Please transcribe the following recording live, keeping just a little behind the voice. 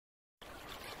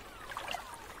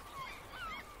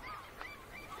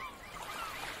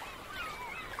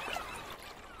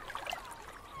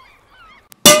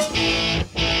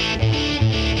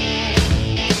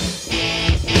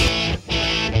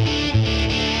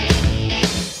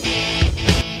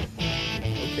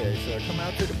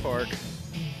out to the park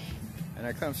and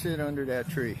I come sit under that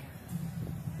tree.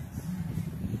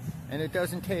 And it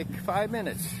doesn't take 5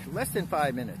 minutes, less than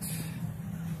 5 minutes,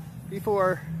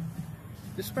 before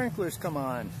the sprinklers come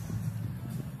on.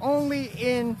 Only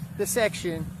in the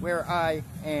section where I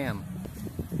am.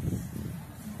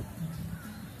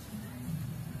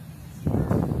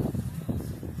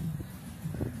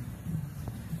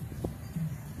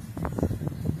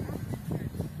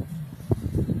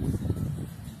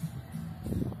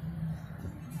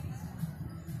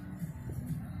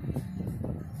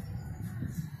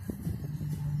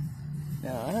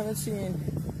 Now, I haven't seen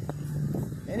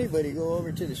anybody go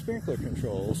over to the sprinkler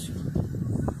controls,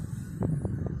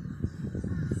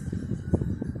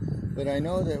 but I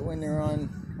know that when they're on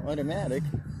automatic,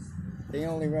 they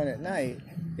only run at night.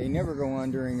 They never go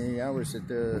on during the hours that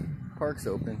the park's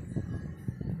open.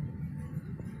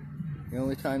 The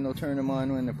only time they'll turn them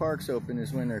on when the park's open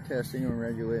is when they're testing them,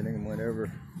 regulating them, whatever,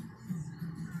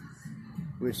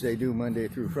 which they do Monday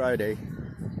through Friday.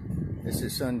 This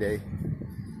is Sunday.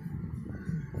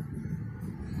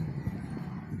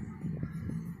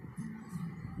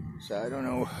 So I don't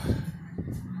know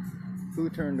who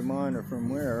turned them on or from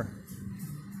where,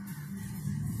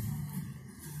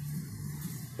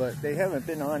 but they haven't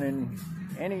been on in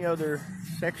any other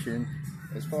section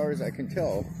as far as I can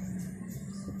tell.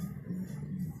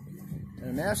 And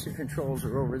the master controls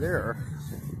are over there.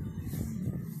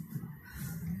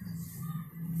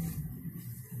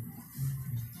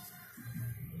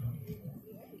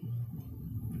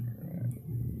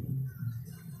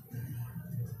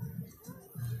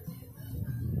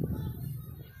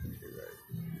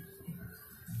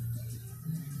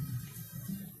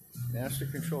 Master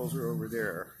controls are over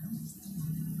there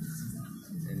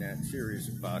in that series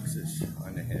of boxes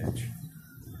on the hedge.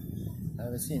 I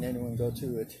haven't seen anyone go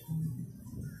to it.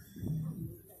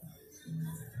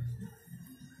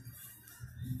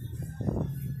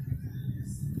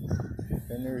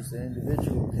 Then there's the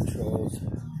individual controls,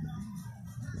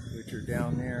 which are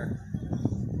down there.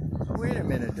 Oh, wait a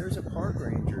minute, there's a park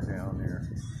ranger down there.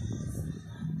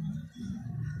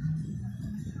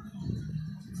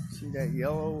 See that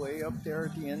yellow way up there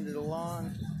at the end of the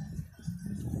lawn?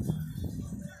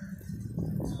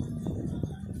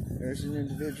 There's an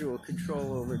individual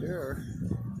control over there.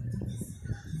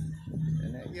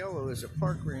 And that yellow is a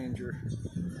park ranger.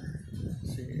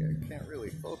 See, I can't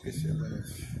really focus it when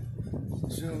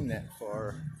it's zoomed that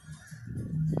far.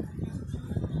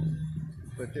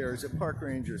 But there's a park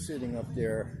ranger sitting up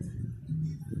there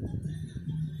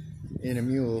in a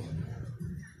mule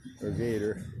or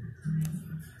gator.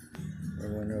 Or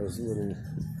one of those little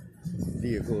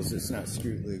vehicles that's not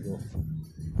street legal.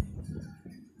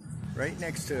 Right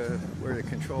next to where the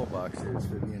control box is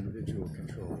for the individual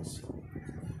controls.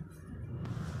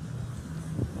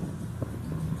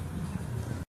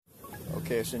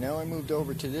 Okay, so now I moved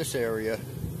over to this area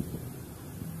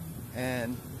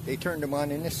and they turned them on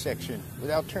in this section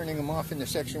without turning them off in the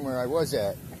section where I was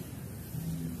at.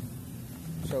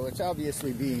 So it's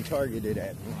obviously being targeted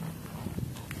at me.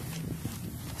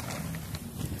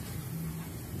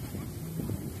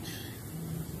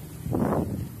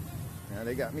 Now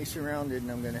they got me surrounded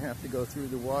and I'm going to have to go through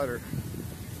the water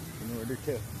in order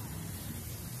to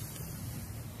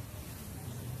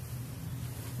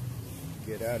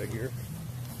get out of here.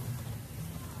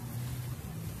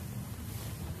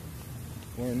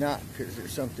 Or not, because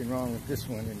there's something wrong with this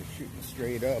one and it's shooting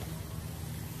straight up.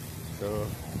 So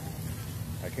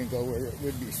I can go where it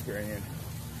would be spraying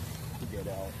to get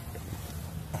out.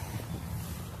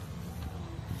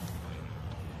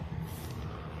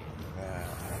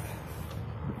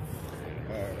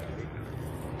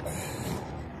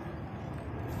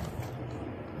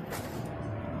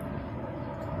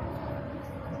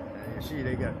 See,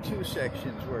 they got two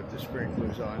sections worth of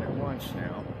sprinklers on at once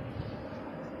now.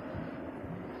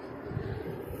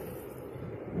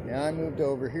 Now I moved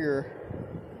over here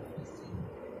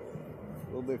a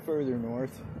little bit further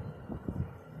north,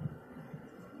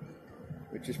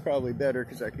 which is probably better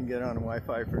because I can get on a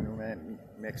Wi-Fi for a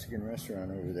Mexican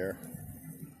restaurant over there.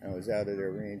 I was out of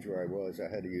their range where I was. I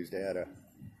had to use data.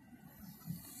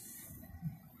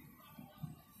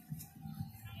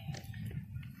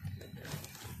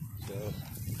 So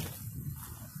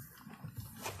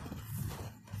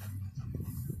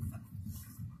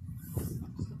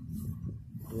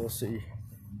we'll see.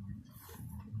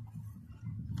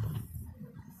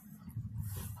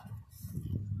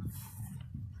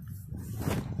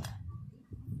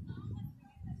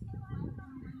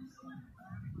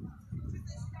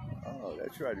 Oh,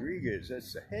 that's Rodriguez.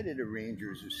 That's the head of the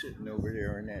Rangers who's sitting over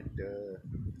there in that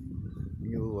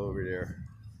mule over there.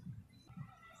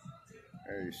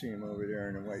 There you see him over there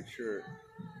in a white shirt.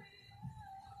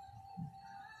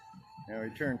 Now he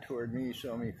turned toward me,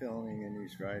 saw me filming, and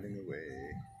he's riding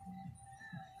away.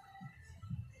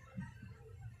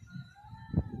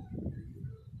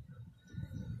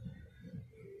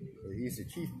 He's the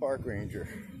chief park ranger,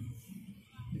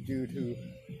 the dude who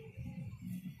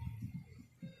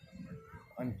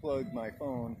unplugged my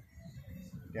phone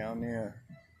down there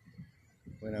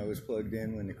when I was plugged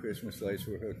in, when the Christmas lights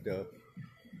were hooked up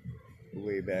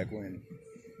way back when.